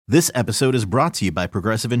This episode is brought to you by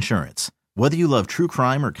Progressive Insurance. Whether you love true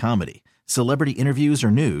crime or comedy, celebrity interviews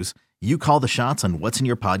or news, you call the shots on what's in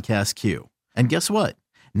your podcast queue. And guess what?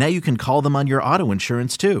 Now you can call them on your auto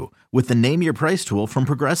insurance too with the Name Your Price tool from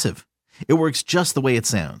Progressive. It works just the way it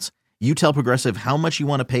sounds. You tell Progressive how much you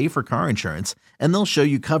want to pay for car insurance, and they'll show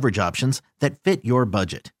you coverage options that fit your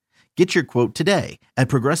budget. Get your quote today at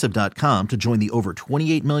Progressive.com to join the over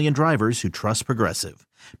 28 million drivers who trust Progressive.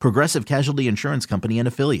 Progressive Casualty Insurance Company and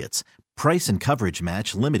Affiliates. Price and coverage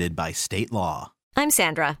match limited by state law. I'm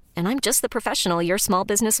Sandra, and I'm just the professional your small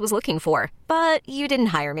business was looking for. But you didn't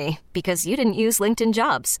hire me because you didn't use LinkedIn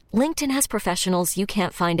Jobs. LinkedIn has professionals you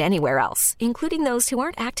can't find anywhere else, including those who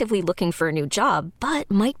aren't actively looking for a new job, but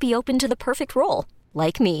might be open to the perfect role,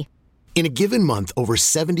 like me. In a given month, over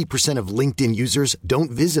 70% of LinkedIn users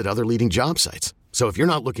don't visit other leading job sites. So if you're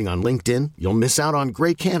not looking on LinkedIn, you'll miss out on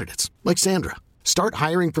great candidates like Sandra. Start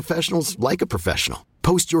hiring professionals like a professional.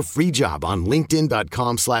 Post your free job on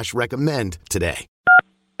linkedin.com/recommend today.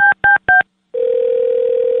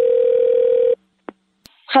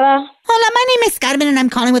 Hello? Hola, my name is Carmen and I'm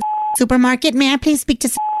calling with supermarket. May I please speak to...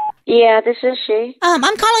 Yeah, this is she. I'm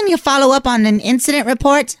calling you to follow up on an incident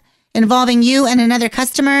report involving you and another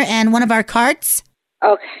customer and one of our carts.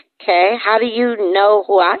 Okay, how do you know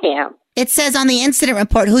who I am? It says on the incident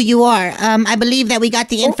report who you are. I believe that we got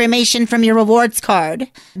the information from your rewards card.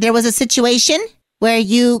 There was a situation where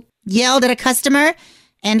you yelled at a customer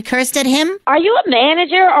and cursed at him. Are you a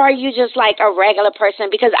manager or are you just like a regular person?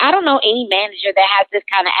 Because I don't know any manager that has this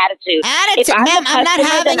kind of attitude. Ma'am, I'm not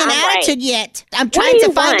having an attitude yet. I'm trying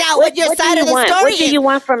to find out what your side of the story is. What do you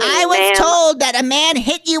want from me, I was told that a man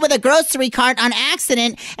hit you with a grocery cart on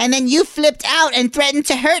accident and then you flipped out and threatened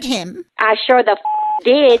to hurt him. I sure the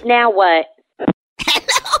did. Now what?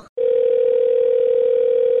 Hello?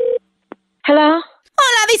 Hello?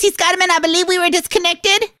 Hola, this is Carmen. I believe we were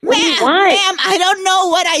disconnected. What do you want? Ma'am, I don't know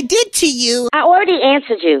what I did to you. I already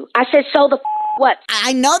answered you. I said, so the what?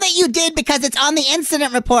 I know that you did because it's on the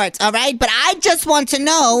incident report, all right? But I just want to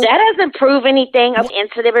know... That doesn't prove anything of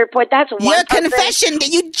incident report. That's one Your person. confession.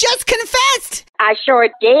 You just confessed. I sure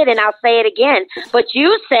did, and I'll say it again. But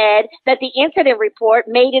you said that the incident report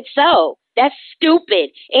made it so. That's stupid.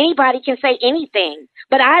 Anybody can say anything.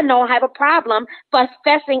 But I don't have a problem but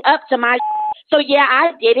fessing up to my... So, yeah,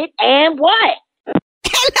 I did it. And what?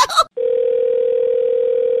 Hello?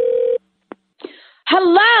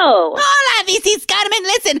 Hello? Hola, this is Carmen.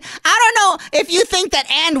 Listen, I don't know if you think that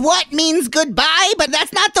and what means goodbye, but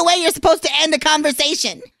that's not the way you're supposed to end a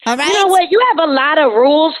conversation. All right? You know what? You have a lot of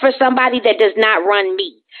rules for somebody that does not run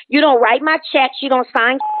me. You don't write my checks. You don't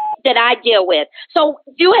sign that I deal with. So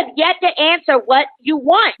you have yet to answer what you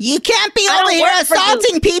want. You can't be over here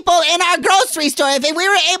assaulting people in our grocery store. If we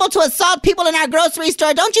were able to assault people in our grocery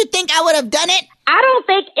store, don't you think I would have done it? I don't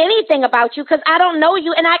think anything about you because I don't know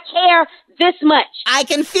you and I care this much. I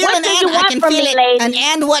can feel what an do and. You want I can from feel me, it. lady?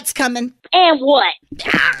 And what's coming? And what?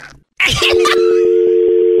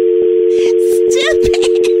 Stupid.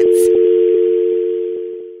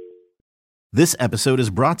 This episode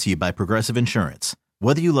is brought to you by Progressive Insurance.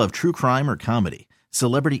 Whether you love true crime or comedy,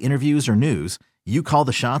 celebrity interviews or news, you call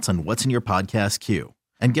the shots on what's in your podcast queue.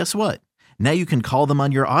 And guess what? Now you can call them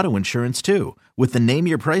on your auto insurance too with the Name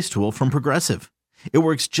Your Price tool from Progressive. It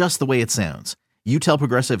works just the way it sounds. You tell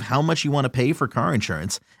Progressive how much you want to pay for car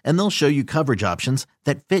insurance, and they'll show you coverage options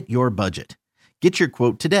that fit your budget. Get your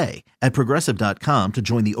quote today at Progressive.com to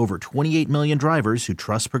join the over 28 million drivers who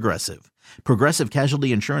trust Progressive. Progressive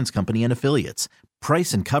Casualty Insurance Company and Affiliates.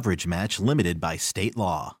 Price and coverage match limited by state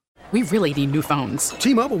law. We really need new phones.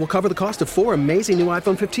 T-Mobile will cover the cost of 4 amazing new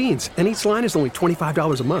iPhone 15s, and each line is only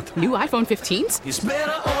 $25 a month. New iPhone 15s? It's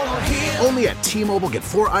better over here. Only at T-Mobile, get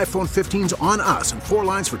 4 iPhone 15s on us and 4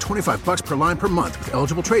 lines for $25 per line per month with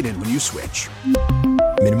eligible trade-in when you switch.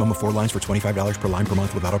 Minimum of 4 lines for $25 per line per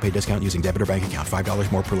month with autopay discount using debit or bank account.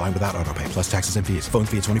 $5 more per line without autopay, plus taxes and fees. Phone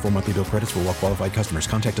fee at 24 monthly bill credits for well-qualified customers.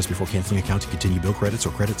 Contact us before canceling account to continue bill credits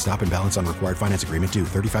or credit stop and balance on required finance agreement due.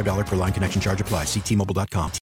 $35 per line connection charge applies. See T-Mobile.com.